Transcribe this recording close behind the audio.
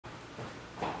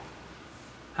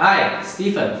Hi,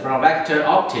 Stephen from Vector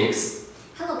Optics.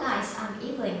 Hello guys, I'm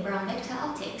Evelyn from Vector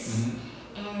Optics.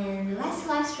 And last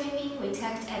live streaming we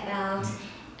talked about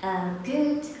a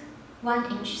good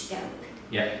 1-inch scope.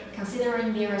 Yeah.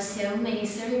 Considering there are so many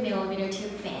 30mm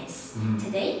tube fans,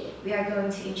 today we are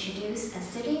going to introduce a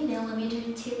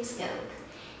 30mm tube scope.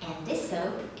 And this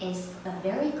scope is a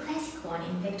very classic one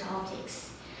in Vector Optics.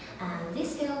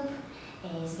 This scope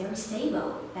is very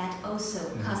stable but also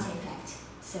cost-effective.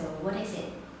 So what is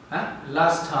it?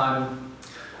 Last time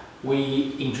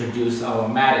we introduced our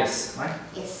MRAD, right?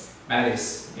 Yes. MRAD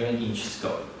 11-inch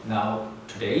scope. Now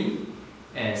today,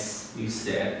 as you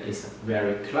said, is a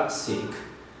very classic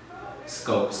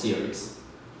scope series.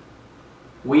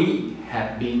 We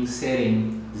have been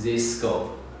selling this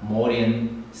scope more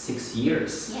than 6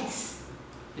 years. Yes.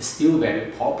 It's still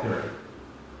very popular,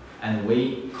 and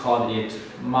we call it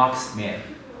Marksman.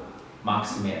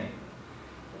 Marksman.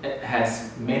 It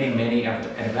has many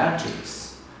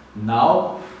advantages.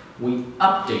 Now we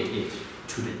update it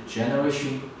to the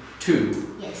generation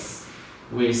 2. Yes.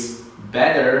 With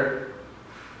better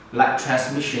light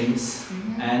transmissions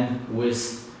and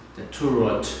with the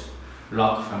two-rod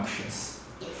lock functions.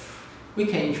 Yes. We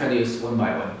can introduce one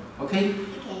by one. Okay?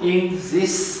 Okay. In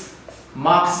this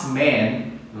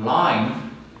Marksman line,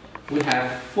 we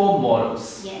have 4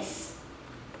 models. Yes.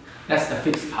 That's the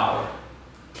fixed power,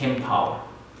 10 power.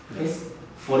 Okay?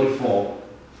 44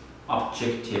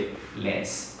 objective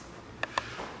lens.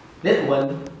 That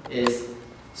one is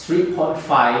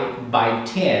 3.5 by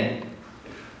 10.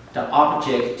 The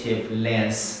objective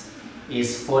lens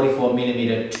is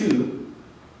 44mm too.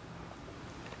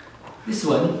 This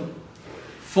one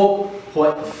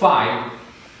 4.5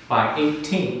 by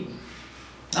 18.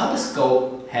 Now the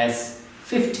scope has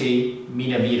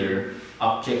 50mm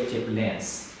objective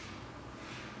lens.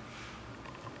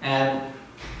 And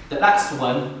the next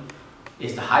one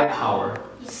is the high power,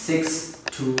 6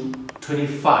 to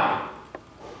 25.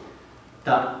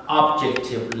 The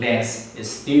objective lens is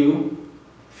still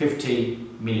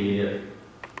 50mm.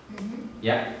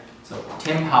 Yeah, so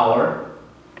 10 power,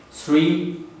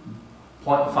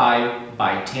 3.5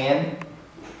 by 10,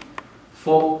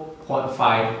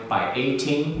 4.5 by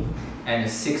 18, and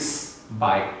 6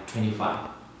 by 25.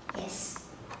 Yes.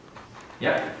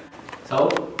 Yeah, so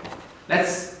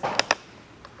let's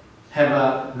have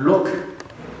a look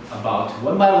about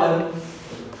one by one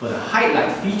for the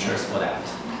highlight features for that.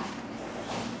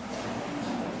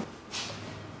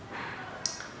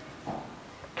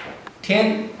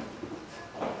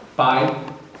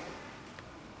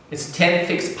 It's 10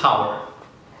 fixed power.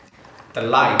 The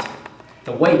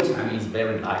weight is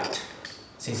very light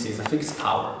since it's a fixed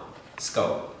power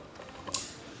scope.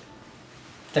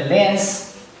 The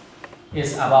lens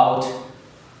is about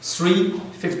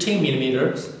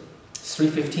 315mm,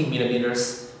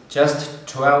 just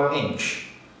 12 inch.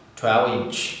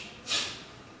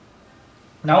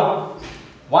 Now,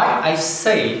 why I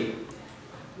said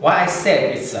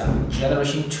it's a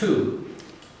generation 2,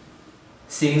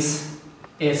 since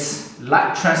its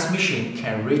light transmission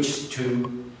can reach to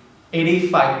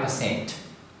 85%.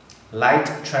 Light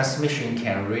transmission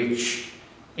can reach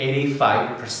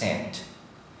 85%.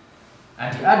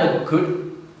 And the other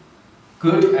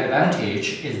good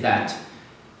advantage is that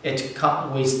it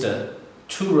comes with the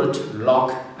two-rod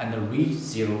lock and the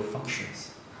re-zero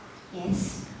functions.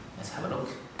 Yes. Let's have a look.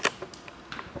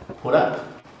 Pull up,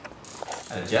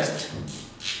 adjust,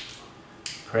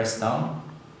 press down,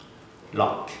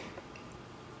 lock.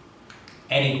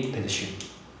 Any position.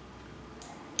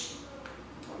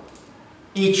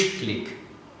 Each click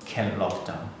can lock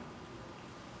down.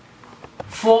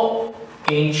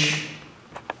 4-inch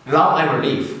long eye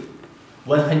relief,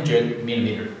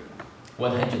 100mm.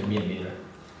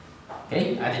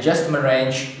 Okay, and adjustment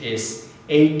range is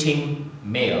 18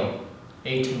 mil.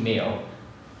 The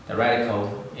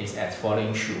reticle is at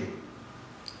 14 shoe.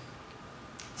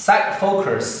 Sight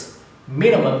focus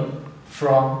minimum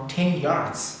from 10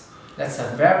 yards. That's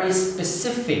a very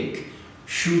specific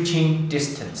shooting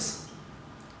distance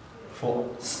for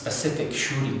specific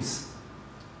shootings.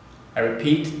 I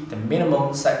repeat, the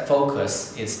minimum sight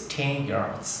focus is 10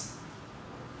 yards.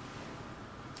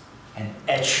 And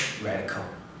etched reticle,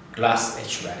 glass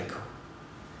etched reticle.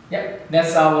 Yep,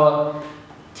 that's our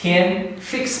 10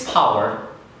 fixed power,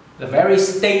 the very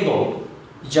stable,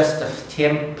 just the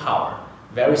 10 power,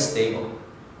 very stable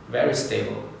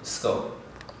scope.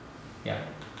 Yeah.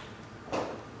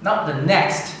 Now the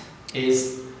next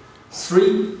is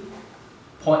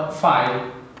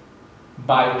 3.5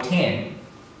 by 10.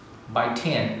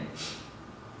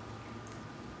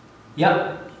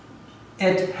 Yep,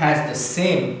 it has the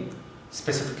same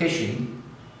specification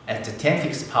at the 10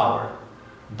 fixed power,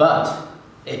 but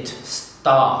it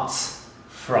starts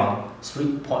from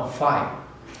 3.5.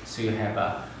 So you have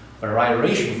a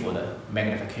variation for the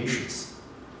magnifications.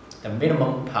 The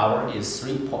minimum power is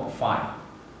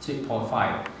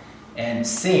 3.5, and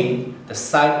same the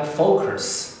side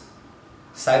focus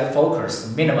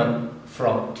minimum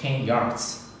from 10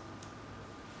 yards.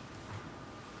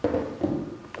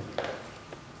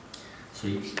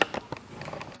 3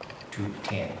 to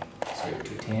 10, 3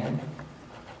 to 10,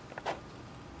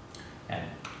 and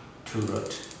 2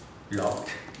 rod lock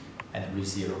and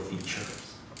re-zero feature.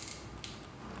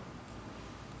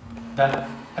 The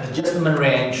adjustment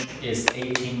range is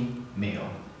 18 mil.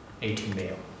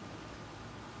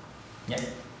 Yeah,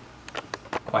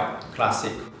 quite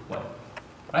classic one,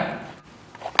 right?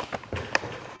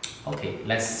 Okay,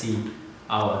 let's see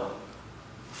our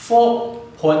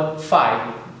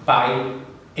 4.5 by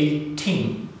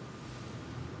 18.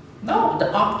 Now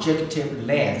the objective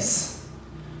length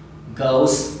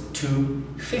goes to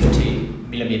 50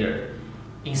 millimeter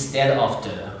instead of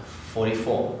the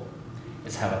 44.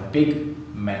 It's have a big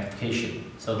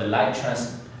magnification, so the light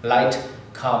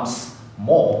comes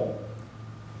more.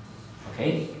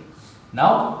 Okay,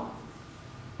 now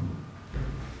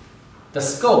the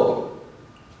scope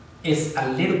is a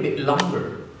little bit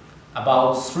longer,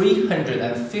 about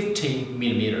 350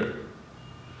 millimeter.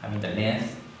 I mean the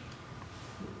length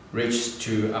reaches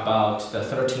to about the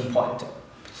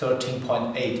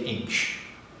 13.8 inch.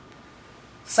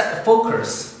 Side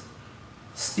focus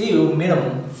still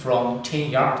minimum from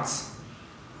 10 yards.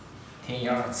 10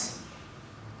 yards.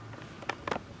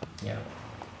 Yeah,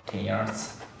 10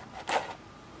 yards.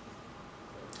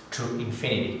 To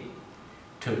infinity.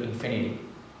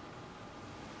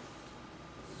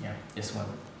 Yeah, this one.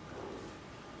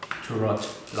 2 rod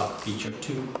lock feature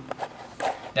 2.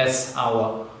 That's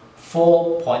our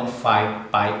 4.5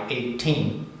 by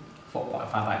 18.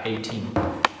 4.5 by 18.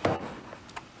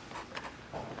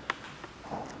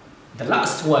 The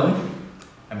last one,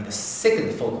 I mean the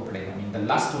second focal plane, the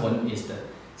last one is the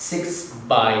 6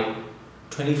 by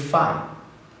 25.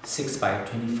 6 by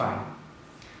 25.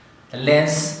 The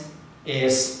length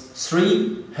is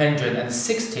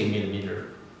 360 millimeter,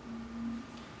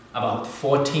 about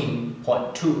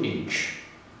 14.2 inch.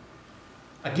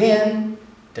 Again,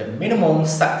 the minimum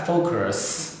side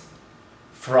focus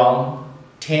from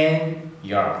 10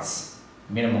 yards.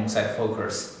 Minimum side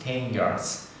focus 10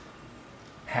 yards.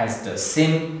 Has the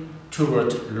same 2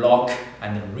 rod lock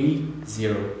and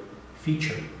re-zero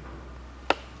feature.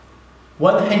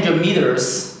 100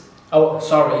 millimeters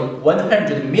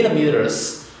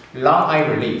long eye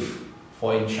relief,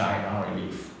 4-inch eye long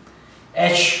relief.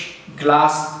 Etched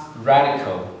glass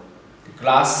reticle.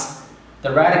 The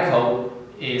reticle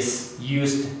is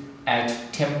used at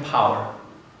 10 power.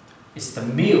 It's the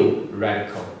mil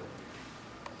reticle.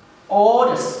 All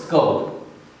the scope,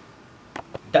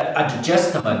 the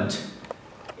adjustment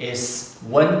is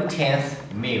 1/10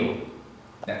 mil.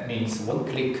 That means one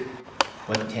click,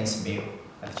 1/10 mil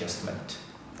adjustment.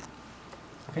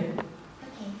 Okay?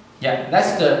 Yeah,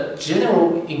 that's the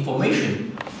general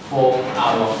information for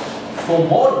our 4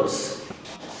 models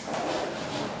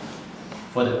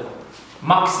for the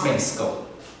Marksman scope.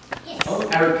 Yes. So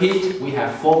I repeat, we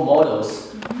have 4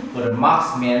 models for the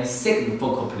Marksman second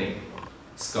focal plane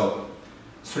scope.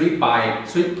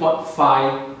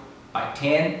 3.5 by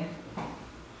 10,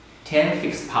 10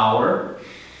 fixed power,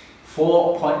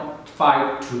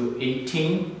 4.5 to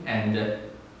 18, and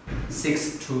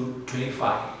 6 to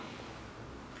 25.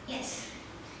 Yes.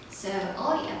 So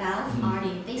all the above are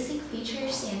the basic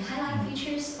features and highlight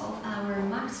features of our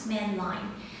Marksman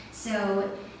line. So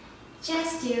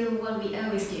just do what we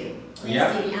always do.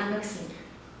 Let's do the unboxing.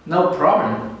 No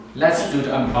problem. Let's do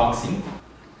the unboxing.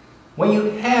 When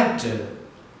you have the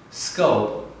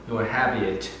scope, you will have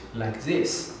it like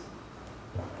this.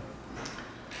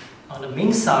 On the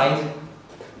main side,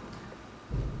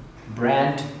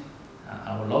 brand,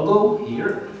 our logo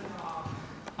here.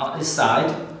 On this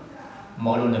side,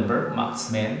 model number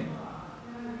Marksman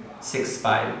 6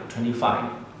 by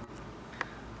 25.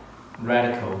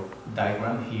 Reticle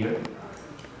diagram here.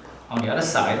 On the other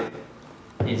side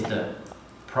is the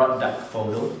product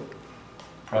photo.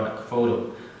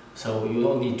 So you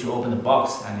don't need to open the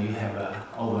box and you have an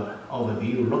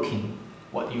overview looking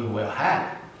what you will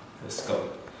have for the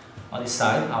scope. On this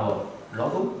side, our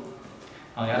logo.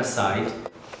 On the other side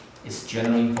is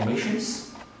general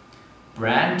informations,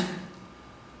 brand,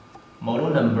 model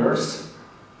numbers,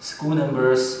 school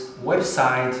numbers,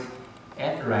 website,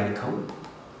 and reticle.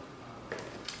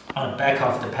 On the back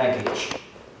of the package,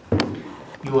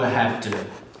 you will have the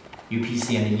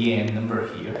UPC and EN number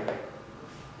here.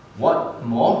 What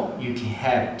more, you can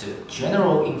have the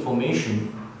general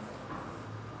information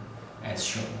as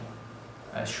shown.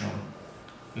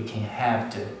 You can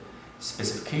have the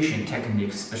specification,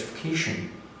 technique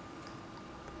specification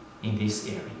in this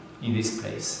area, in this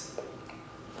place.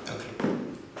 Okay,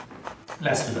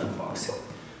 let's do the unboxing.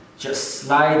 Just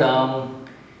slide down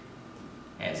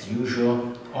as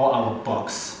usual. All our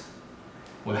box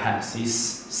will have this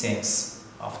sense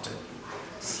of the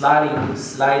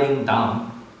sliding down.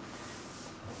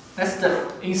 That's the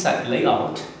inside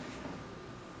layout.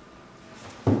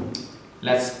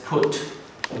 Let's put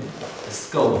the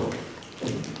scope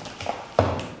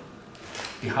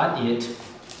behind it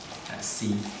and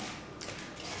see.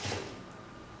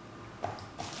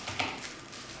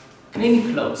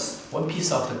 Cleaning clothes, one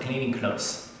piece of the cleaning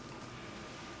clothes.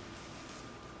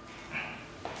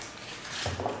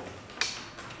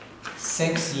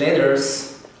 6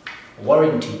 letters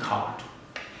warranty card.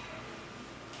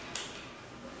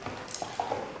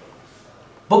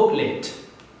 Booklet,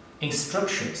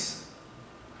 instructions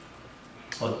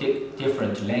for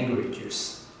different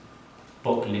languages.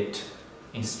 Booklet,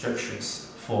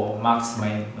 instructions for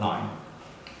Marksman line.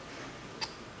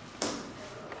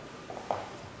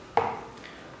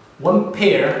 One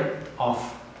pair of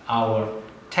our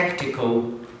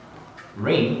tactical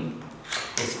ring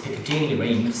is Piccadilly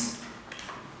rings.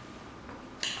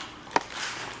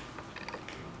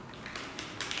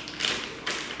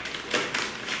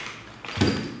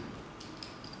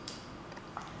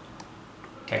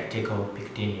 Tactical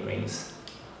Piccadilly rings.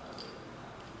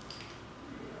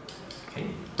 Okay,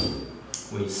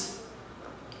 with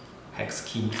hex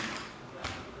key.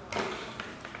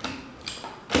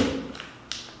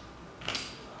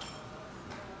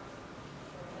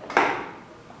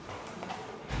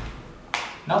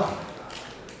 Now,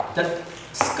 the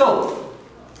scope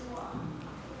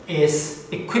is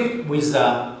equipped with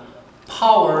a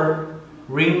power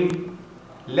ring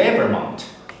lever mount.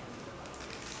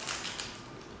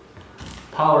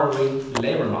 Power ring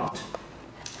lever mount.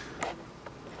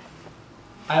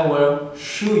 I will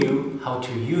show you how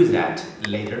to use that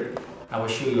later.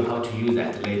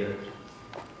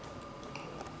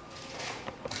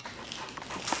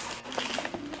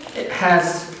 It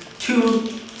has 2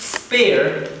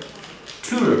 spare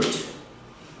turret.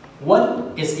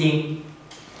 One is in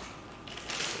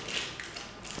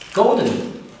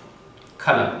golden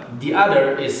color, the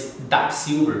other is dark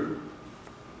silver.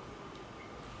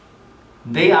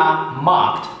 They are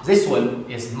marked. This one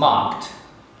is marked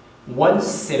 1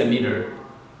 centimeter.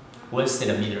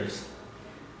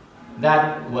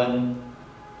 That one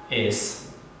is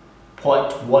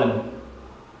 0.1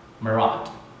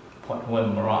 MRAD.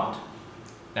 0.1 MRAD.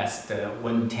 That's the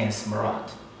 1/10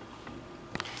 MRAD.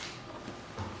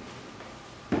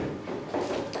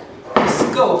 The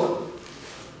scope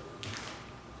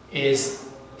is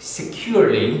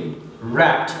securely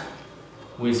wrapped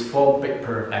with foam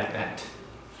paper like that.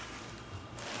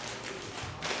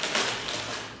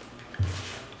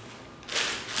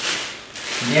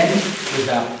 Then with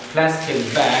a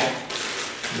plastic bag,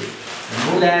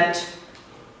 remove that.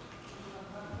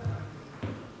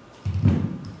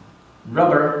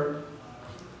 Rubber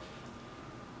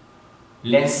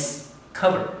lens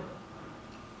cover.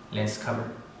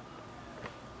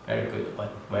 Very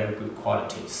good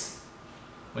qualities.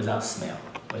 Without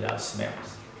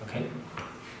smells. Okay.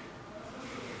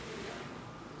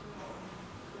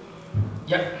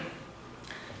 Yep.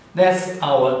 That's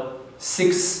our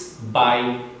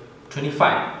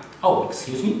 6x25. Oh,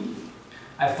 excuse me.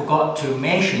 I forgot to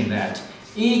mention that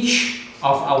each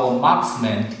of our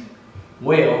Marksman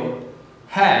will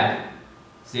have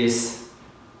this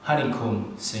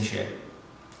honeycomb sunshade.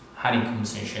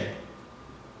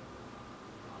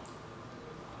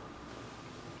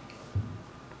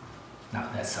 Now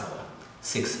that's our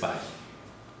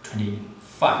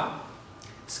 6x25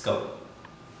 scope.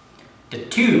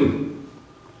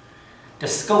 The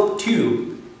scope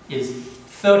tube is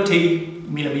 30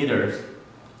 millimeters.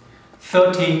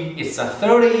 30 is a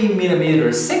 30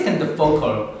 millimeter second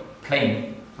focal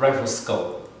plane rifle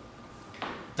scope.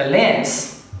 The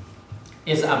length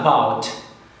is about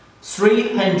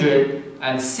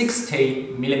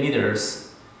 360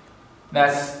 millimeters.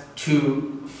 That's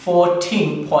to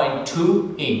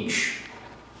 14.2 inch.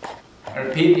 I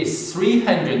repeat, it's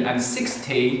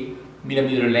 360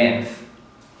 millimeter length.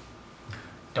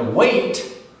 The weight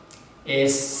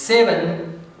is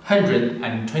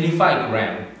 725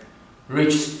 gram,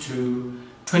 reaches to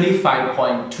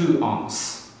 25.2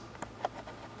 ounce.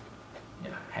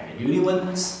 Yeah, heavy duty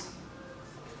ones.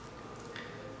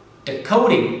 The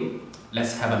coating,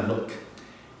 let's have a look.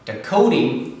 The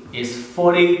coating is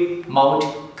fully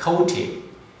multi-coated,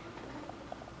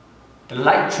 the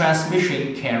light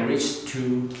transmission can reach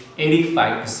to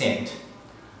 85%,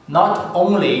 not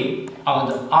only on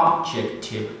the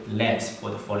objective lens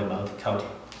for the fully multi-coated,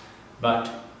 but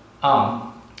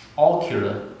on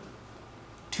ocular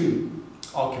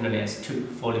lens too,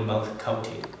 fully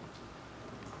multi-coated.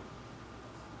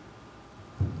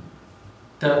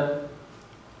 The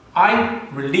eye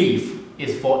relief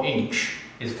is 4 inch.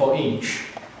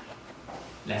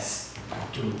 Let's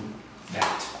do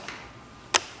that.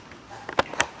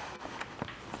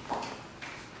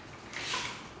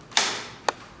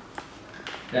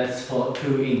 That's for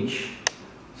 2 inch.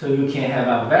 So you can have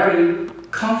a very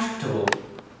comfortable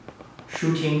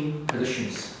shooting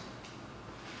positions.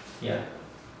 Yeah.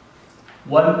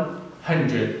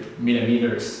 100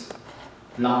 millimeters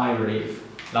long eye relief.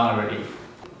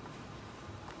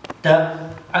 The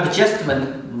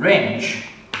adjustment range,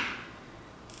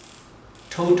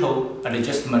 total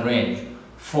adjustment range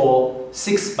for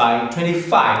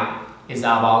 6x25 is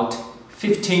about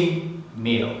 15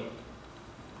 mil.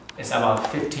 It's about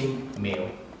 15 mil.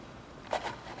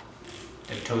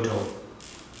 The total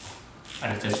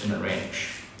adjustment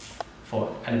range for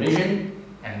vision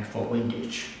and for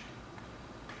windage.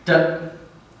 The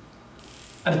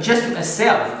adjustment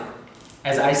itself,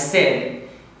 as I said,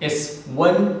 is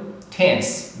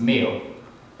 1/10 mil.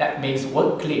 That means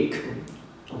 1 click,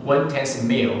 1/10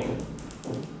 mil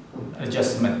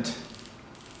adjustment.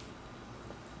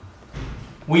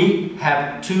 We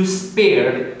have two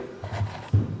spare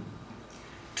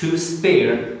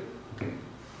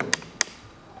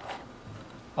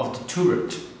of the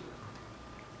turret.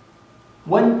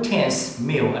 1/10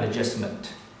 mil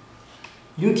adjustment.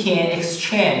 You can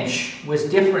exchange with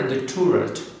different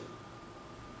turret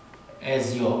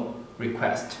as your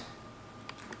request.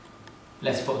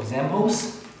 Let's for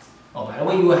examples. Oh, by the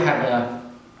way, you will have a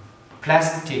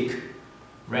plastic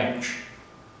wrench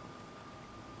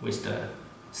with the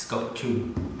scope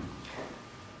too.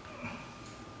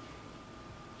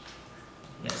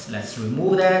 Yes, let's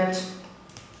remove that.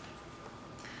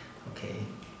 Okay.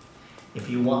 If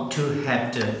you want to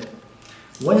have the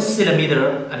 1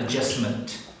 centimeter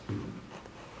adjustment,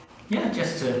 yeah,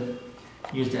 just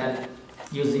use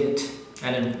it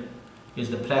and then use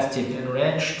the plastic and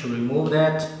wrench to remove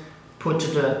that. Put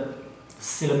the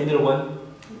centimeter one,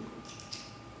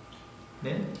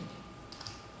 then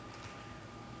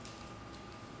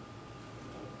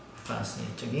fasten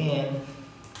it again.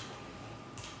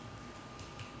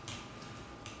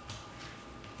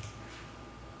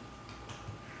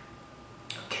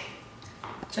 Okay,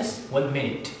 just 1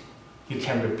 minute. You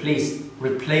can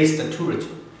replace the turret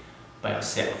by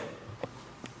yourself.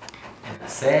 As I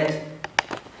said,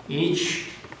 each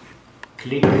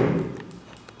click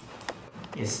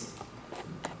is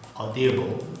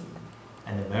audible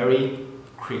and very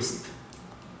crisp.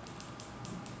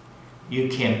 You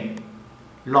can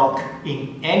lock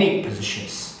in any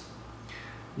positions.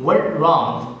 1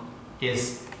 round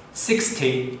is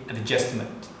 60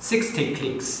 adjustment, 60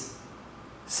 clicks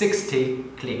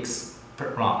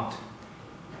per round.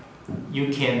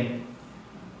 You can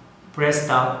press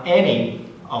down any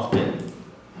of them.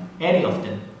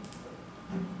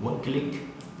 1 click,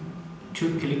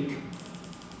 2 click,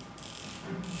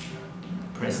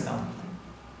 press down,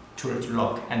 turret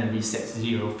lock and reset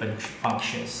 0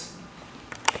 functions.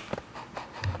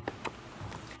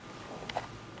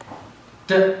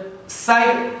 The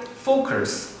side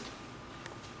focus,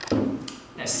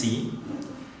 let's see,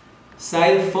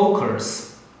 side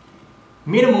focus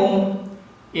minimum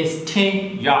is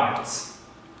 10 yards,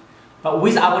 but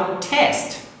with our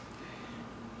test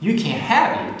you can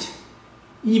have it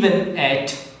even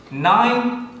at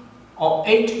 9 or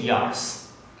 8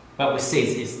 yards, but we say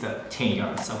it's the 10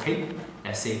 yards, okay?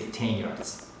 Let's say 10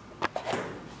 yards.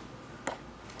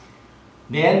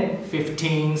 Then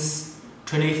 15s,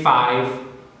 25,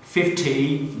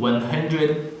 50,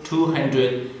 100,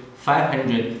 200,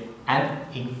 500,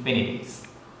 and infinities.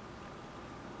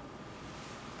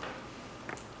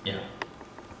 Yeah.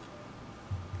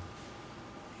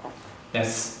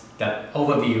 That's the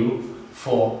overview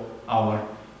for our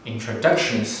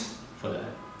introductions for the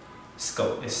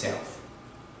scope itself.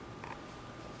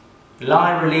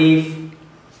 Line relief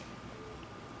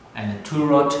and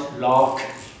turret lock,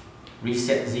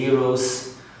 reset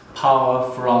zeros, power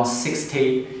from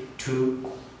 60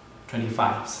 to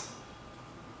 25s.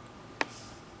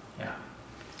 Yeah,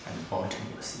 and bottom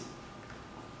you see.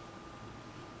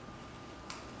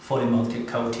 Fully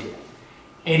multi-coated,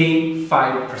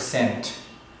 85%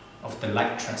 of the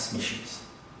light transmissions.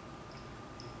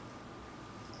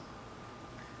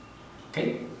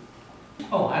 Okay,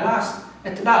 Oh, at last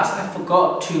I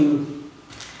forgot to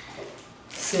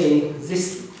say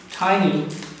this tiny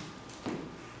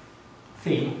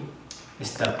thing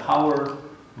is the power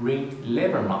ring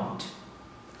lever mount.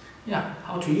 Yeah,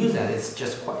 how to use that is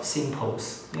just quite simple.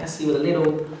 Yeah, see the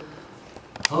little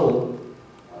hole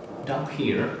down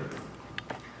here.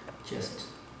 Just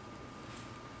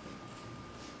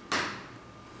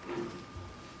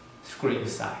screw it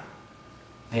aside.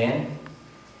 Then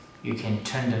you can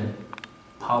turn the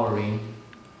power ring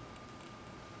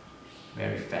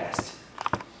very fast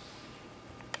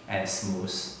and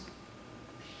smooth.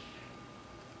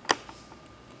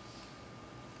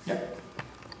 Yep.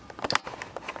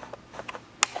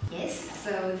 Yes,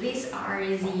 so these are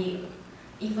the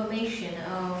information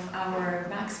of our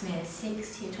Marksman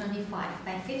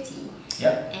 6025x50.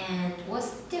 Yep. And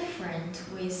what's different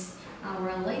with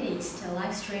our latest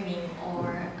live streaming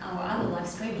or our other live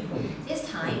streaming? This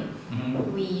time,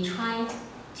 we tried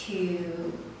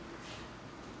to...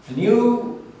 A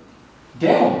new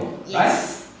demo,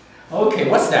 Yes. right? Okay,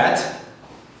 what's that?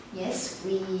 Yes,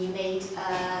 we made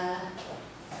a...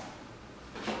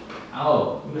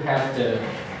 Oh, you have the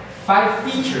 5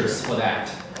 features for that.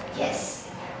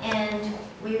 Yes, and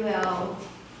we will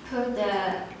put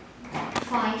the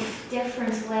 5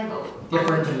 different levels.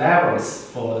 Different levels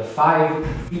for the 5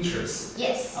 features.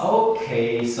 Yes.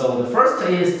 Okay, so the first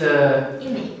is the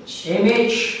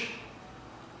image.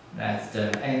 That's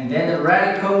the, and then the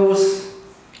reticles,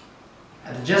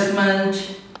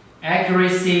 adjustment,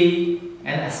 accuracy,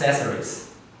 and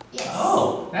accessories. Yes.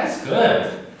 Oh, that's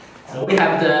good. So we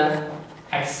have the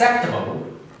acceptable,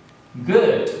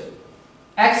 good,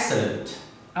 excellent,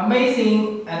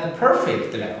 amazing, and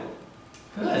perfect level.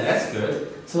 Good, that's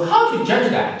good. So how to judge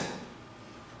that?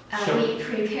 Sure. We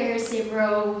prepare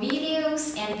several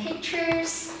videos and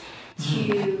pictures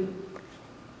to...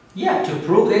 Yeah, to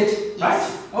prove it, Yes.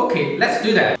 right? Okay, let's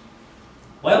do that.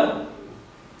 Well,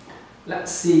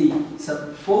 let's see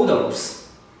some photos.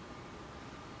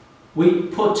 We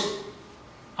put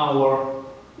our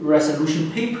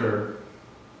resolution paper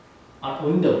on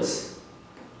Windows.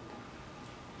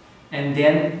 And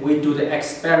then we do the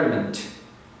experiment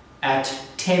at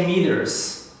 10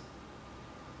 meters.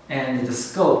 And the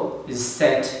scope is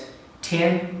set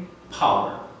 10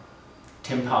 power.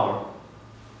 10 power.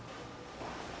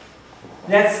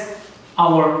 That's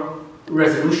our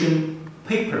resolution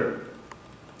paper.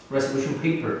 Resolution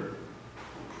paper.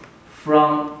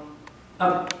 From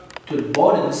up to the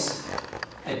bottoms,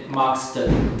 it marks the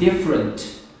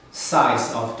different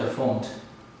size of the font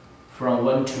from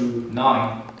 1 to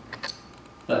 9,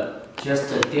 but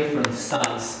just a different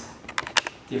size.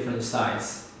 Different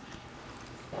size.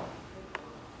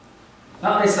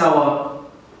 Now is our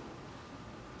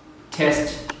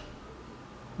test.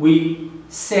 We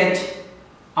set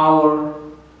our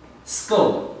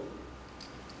scope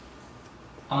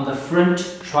on the front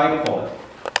tripod,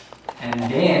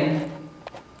 and then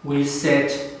we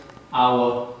set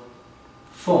our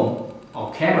phone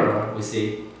or camera, we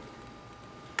see,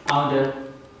 on the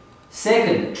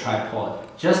second tripod,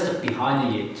 just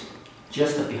behind it,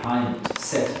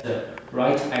 set the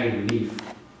right eye relief.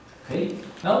 Okay,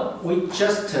 now we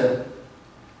just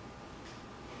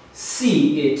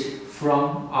see it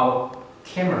from our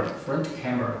camera, front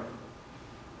camera.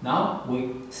 Now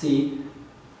we see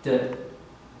the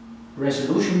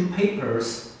resolution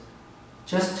papers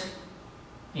just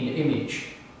in the image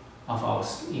of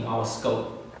our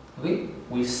scope. Okay,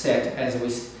 we set,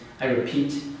 I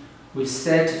repeat, we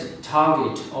set the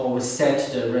target, or we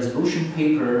set the resolution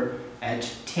paper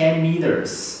at 10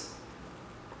 meters.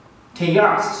 10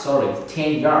 yards, sorry,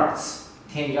 10 yards.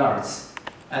 10 yards.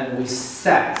 And we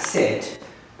set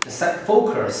the set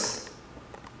focus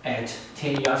at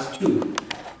 10 yards too.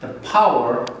 The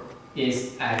power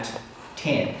is at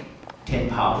 10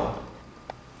 power.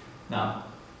 Now,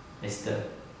 it's the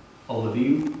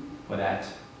overview for that.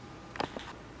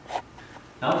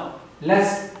 Now,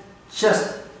 let's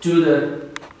just do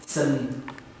some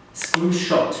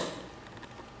screenshot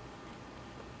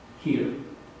here.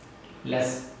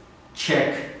 Let's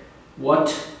check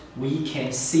what we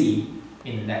can see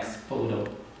in the next photo.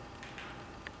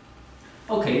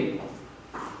 Okay,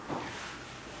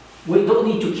 we don't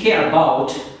need to care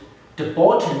about the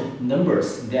bottom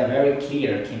numbers. They are very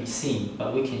clear, can be seen,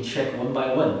 but we can check one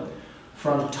by one.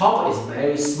 From the top is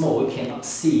very small, we cannot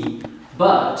see,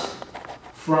 but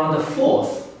from the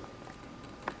fourth,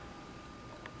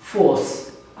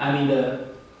 I mean the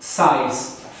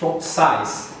font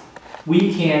size,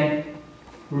 we can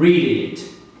read it.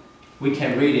 We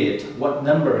can read it, what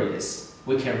number it is.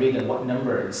 We can read what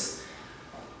number it is.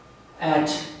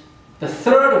 At the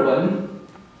third one,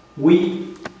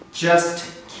 we just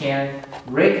can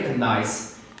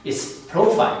recognize its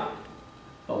profile,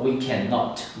 but we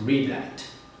cannot read that.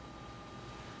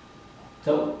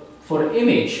 So for the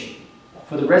image,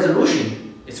 for the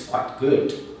resolution, it's quite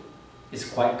good. It's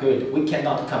quite good. We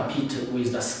cannot compete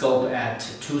with the scope at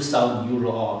 2,000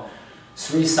 euro or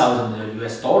 3,000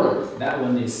 US dollars. That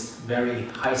one is very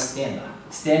high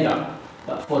standard.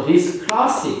 But for this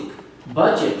classic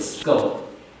budget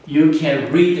scope, you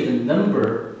can read the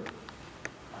number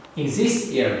in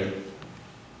this area.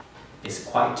 It's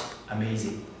quite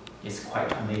amazing. It's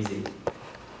quite amazing.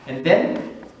 And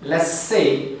then let's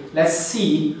see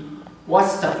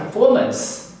what's the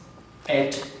performance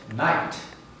at night.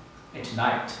 At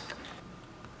night.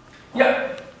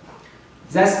 Yeah,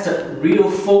 that's the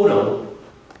real photo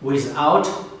without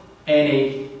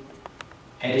any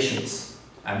additions.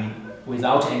 I mean,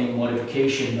 without any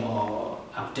modification or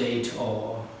update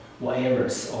or whatever, or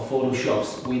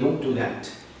Photoshops. We don't do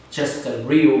that. Just the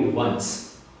real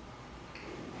ones.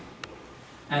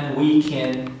 And we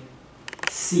can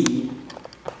see,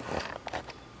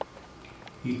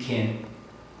 you can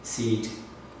see it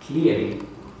clearly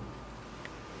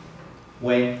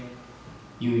when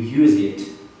you use it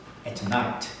at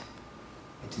night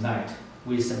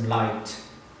with some light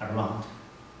around.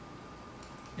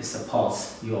 It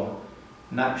supports your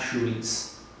night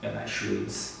shootings.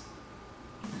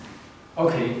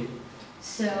 Okay.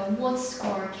 So what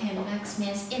score can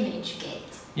Marksman's image get?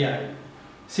 Yeah,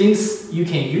 since you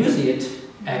can use it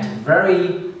at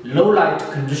very low light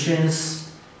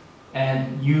conditions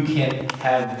and you can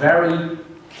have very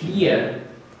clear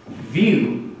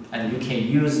view, and you can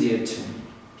use it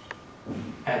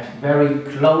at very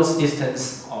close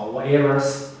distance or whatever,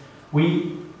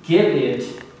 we give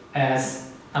it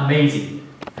as amazing.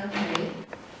 Okay.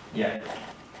 Yeah.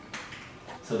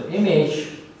 So the image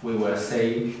we will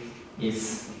say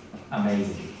is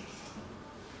amazing.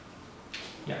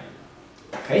 Yeah.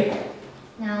 Okay.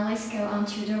 Now let's go on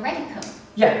to the reticle.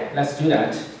 Yeah, let's do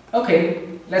that.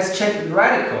 Okay, let's check the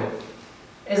reticle.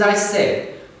 As I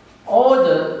said, all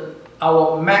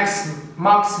our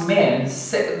Marksman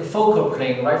focal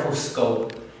plane rifle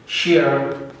scope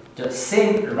share the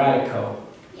same reticle.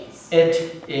 Yes.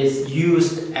 It is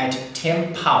used at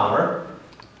 10 power.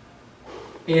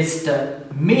 It's the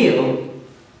mil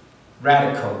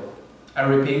reticle. I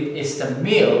repeat, it's the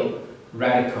mil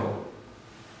reticle.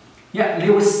 Yeah,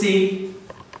 you will see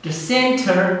the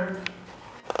center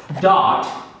dot.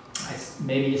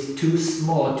 Maybe it's too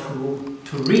small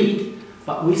to read.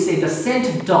 But we say the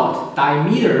center dot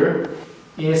diameter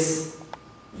is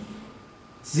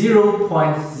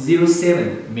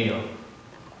 0.07 mil.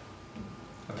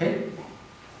 Okay?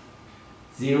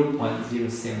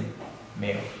 0.07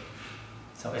 mil.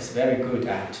 So it's very good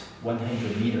at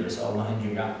 100 meters or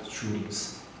 100 yard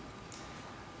shootings.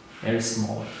 Very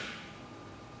small.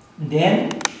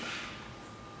 Then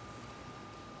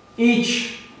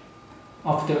each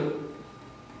of the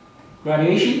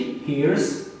graduation here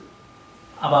is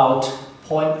about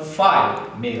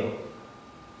 0.5 mil.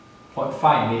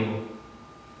 0.5 mil.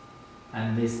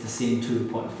 And this is the same too,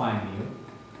 0.5 mil.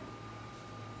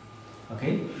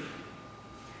 Okay?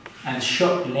 And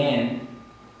short length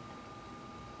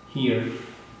here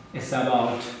is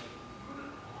about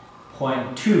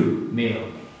 0.2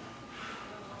 mil.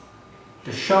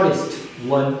 The shortest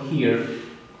one here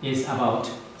is about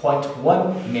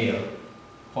 0.1 mil.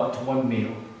 0.1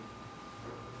 mil.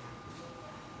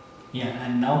 Yeah,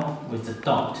 and now with the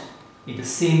dot, it's the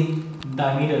same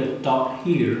diameter dot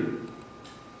here,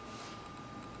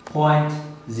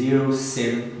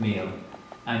 0.07 mil,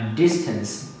 and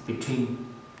distance between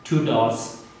two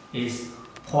dots is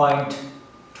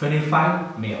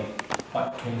 0.25 mil.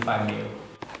 0.25 mil.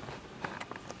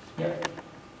 Yeah.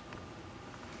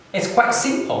 It's quite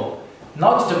simple,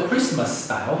 not the Christmas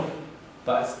style,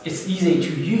 but it's easy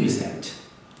to use it.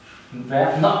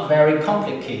 Not very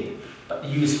complicated, but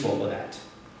useful for that.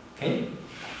 Okay?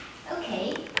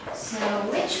 Okay, so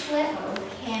which level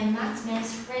can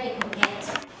Marksman's reticle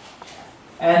get?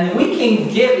 And we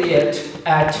can give it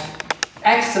at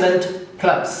excellent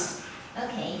plus.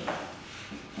 Okay.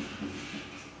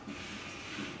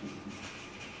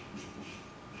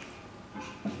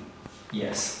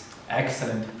 Yes,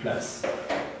 excellent plus.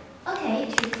 Okay,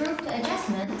 to prove the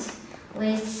adjustment,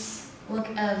 let's look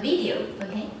a video,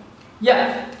 okay?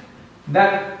 Yeah,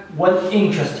 that one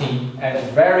interesting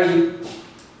and very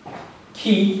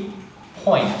key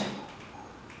point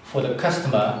for the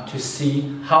customer to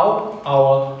see how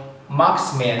our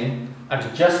Marksman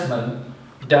adjustment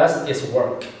does its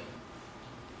work.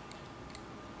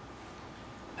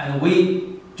 And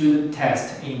we do the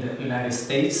test in the United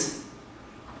States.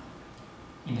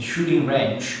 in the shooting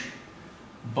range,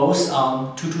 both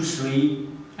on 223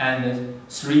 and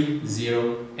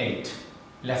 308.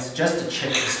 Let's just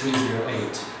check the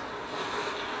 308.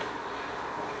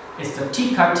 It's the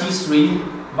Tikka T3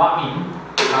 Va'in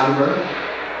caliber.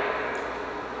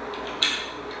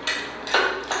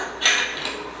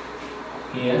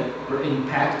 Here, for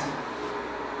impact.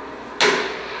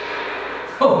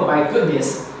 Oh my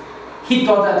goodness! He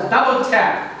got a double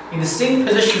tap in the same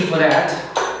position for that.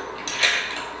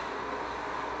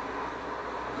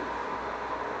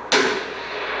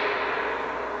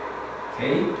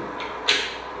 Okay.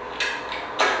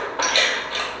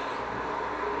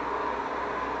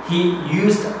 He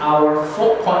used our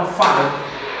 4.5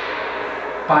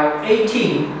 by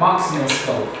 18 Marksman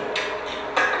scope.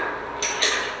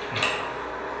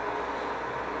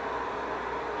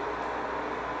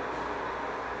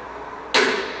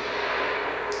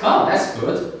 Oh, that's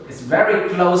good. It's very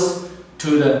close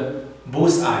to the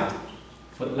bullseye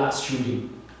for the last shooting.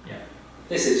 Yeah.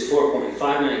 This is 4.5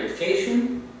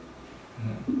 magnification.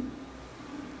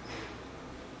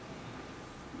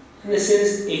 And this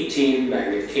is 18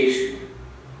 magnification.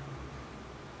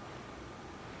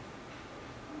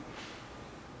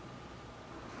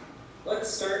 Let's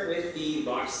start with the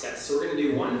box test. So we're going to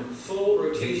do one full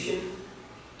rotation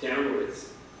downwards.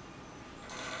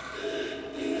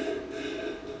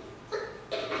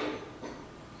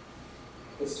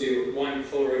 Let's do one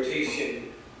full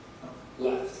rotation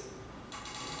left.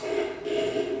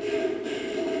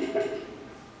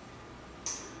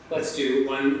 Let's do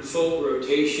one full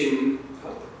rotation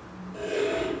up.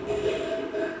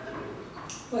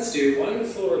 Let's do one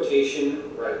full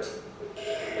rotation right.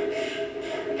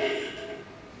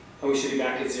 And we should be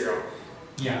back at 0.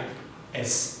 Yeah,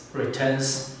 it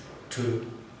returns to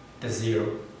the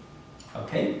 0.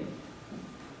 Okay?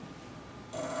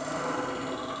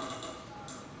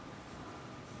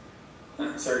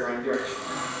 Sorry, wrong direction.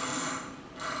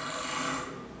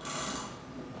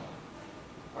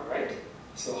 Alright,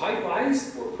 so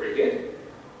height-wise, we're pretty good.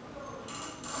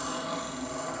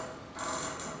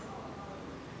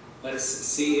 Let's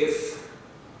see if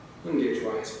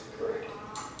windage-wise we're correct.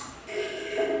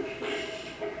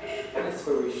 That's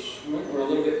where we're a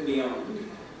little bit beyond.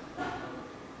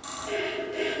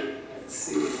 Let's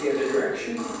see if the other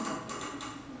direction.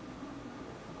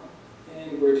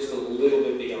 And we're just a little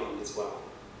bit beyond as well.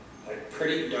 Like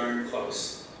pretty darn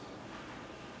close.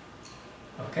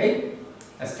 Okay,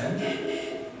 that's done.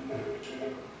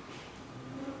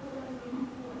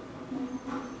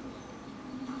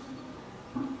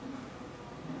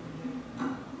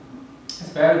 That's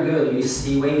very good. You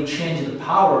see, when you change the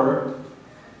power,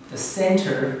 the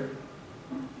center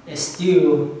is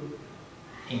still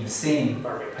in the same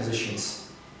positions.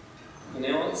 And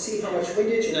now let's see how much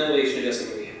windage and elevation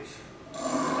adjustment we have.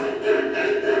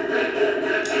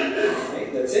 Right,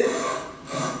 that's it.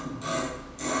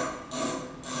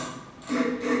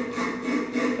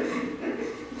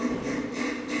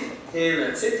 And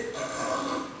that's it.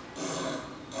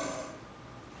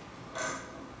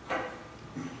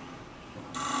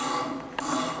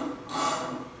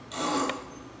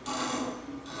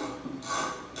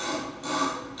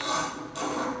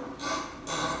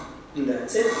 And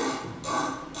that's it.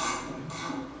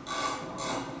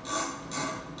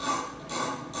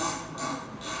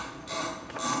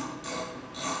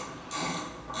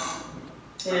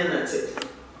 And that's it.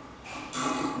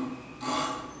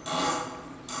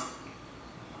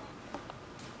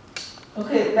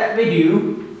 Okay, that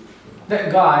video,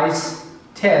 that guy's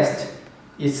test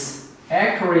its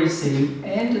accuracy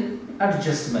and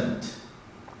adjustment.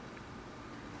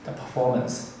 The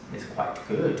performance is quite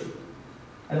good.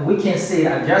 And we can see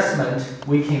adjustment,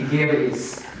 we can give it,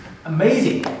 it's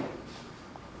amazing.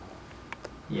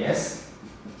 Yes.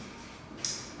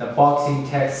 The boxing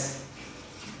test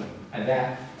and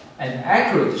that. And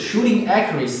accurate, shooting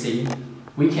accuracy,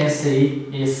 we can see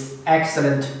is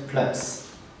excellent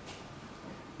plus.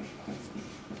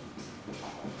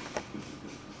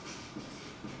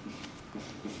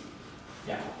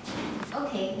 Yeah.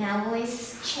 Okay, now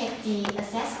let's check the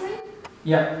accessory.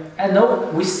 Yeah, and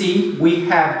now we see we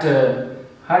have the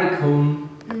Honeycomb,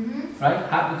 right?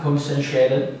 Honeycomb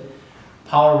Sunshade,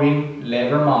 power ring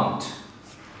lever mount,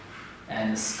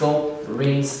 and scope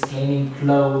rings, cleaning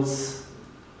clothes,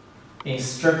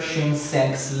 instruction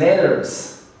thanks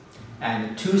letters,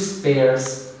 and 2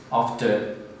 spares of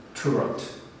the turret.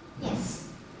 Yes.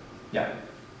 Yeah,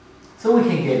 so we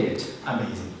can get it.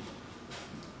 Amazing.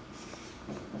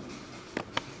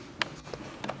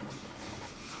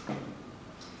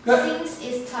 Good. Since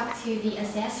it's talked to the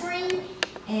accessory,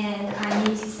 and I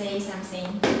need to say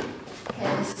something,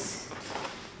 because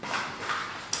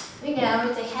we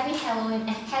know the happy Halloween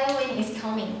is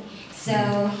coming.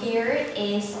 So here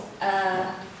is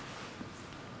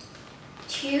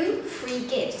 2 free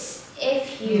gifts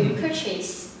if you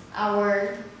purchase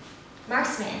our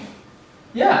Marksman.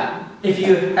 Yeah, if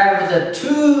you have the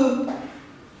 2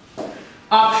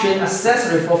 option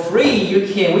accessory for free, we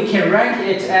can rank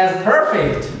it as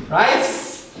perfect, right?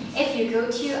 If you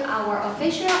go to our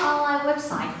official online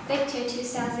website,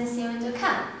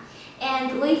 victor2007.com,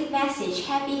 and leave message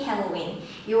Happy Halloween,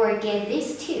 you will get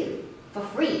these 2 for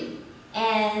free.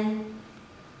 And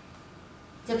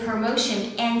the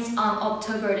promotion ends on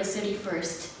October the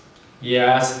 31st.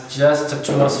 Yes, just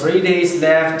 2 or 3 days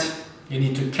left. You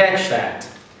need to catch that.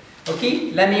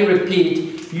 Okay, let me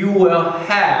repeat. You will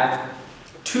have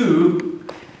 2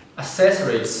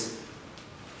 accessories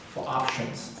for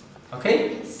options.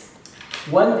 Okay? Yes.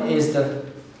 One is the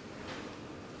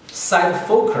side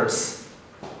focus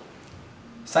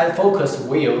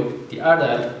wheel. The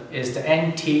other is the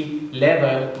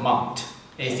anti-level mount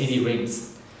ACD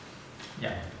rings.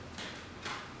 Yeah.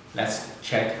 Let's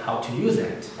check how to use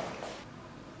it.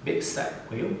 Big side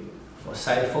wheel for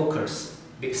side focus.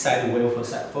 Big side wheel for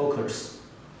side focus.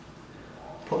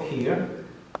 Put here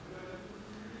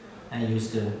and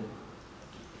use the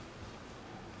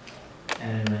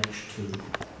Allen wrench to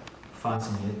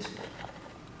fasten it.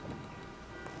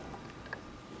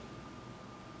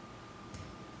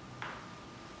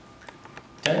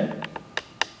 Done.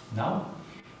 Now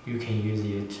you can use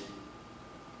it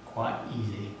quite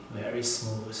easy, very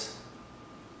smooth.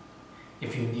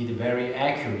 If you need very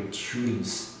accurate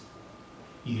shootings,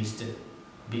 use the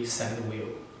big side wheel.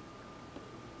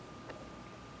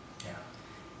 Yeah.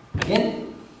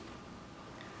 Again,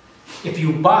 if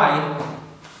you buy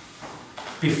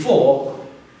before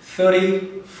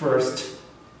 31st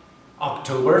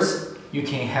October, you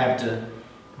can have the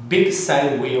big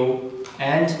side wheel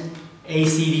and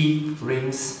ACD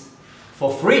rings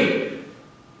for free.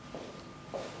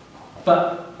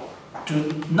 But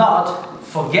do not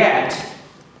forget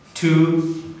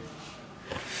to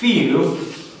feel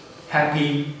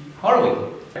Happy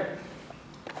Halloween.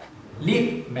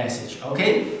 Leave message,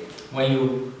 okay, when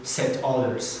you set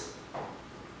orders.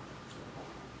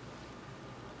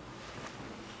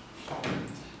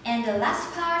 And the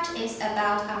last part is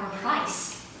about our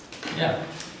price. Yeah.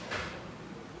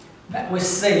 Let me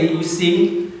say, you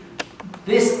see,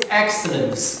 this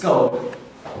excellent scope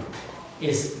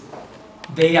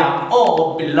they are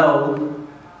all below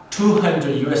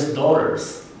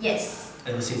 $200. Yes.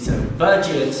 It's a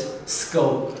budget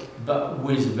scope, but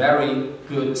with very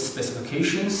good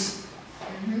specifications.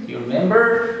 You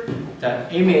remember, the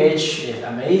image is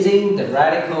amazing, the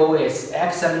reticle is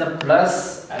excellent,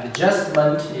 plus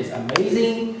adjustment is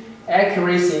amazing,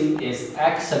 accuracy is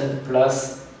excellent,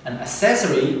 plus an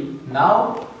accessory.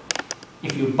 Now,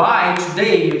 if you buy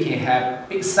today, you can have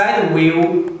big side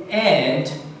wheel and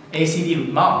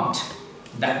ACD mount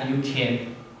that you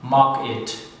can mark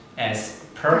it as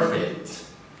perfect.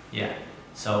 Yeah,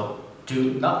 so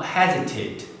do not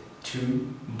hesitate to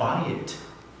buy it.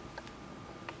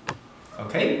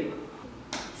 Okay?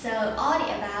 So all the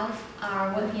above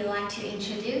are what we like to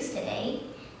introduce today,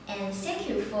 and thank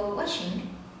you for watching.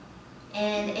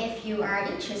 And if you are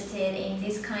interested in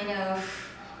this kind of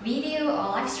video or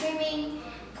live streaming,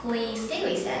 please stay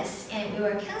with us and we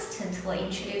will constantly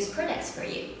introduce products for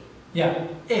you. Yeah,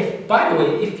 by the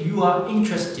way, if you are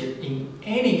interested in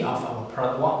any of our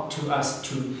products, want to us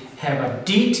to have a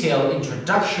detailed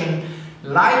introduction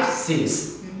like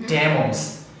this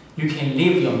demos, you can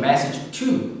leave your message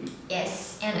too.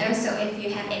 Yes, and also if you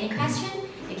have any question,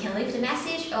 you can leave the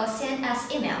message or send us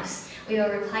emails. We will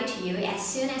reply to you as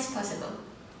soon as possible.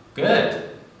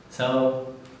 Good.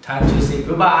 So, time to say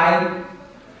goodbye.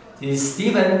 This is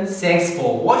Steven. Thanks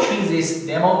for watching this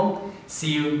demo.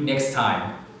 See you next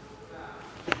time.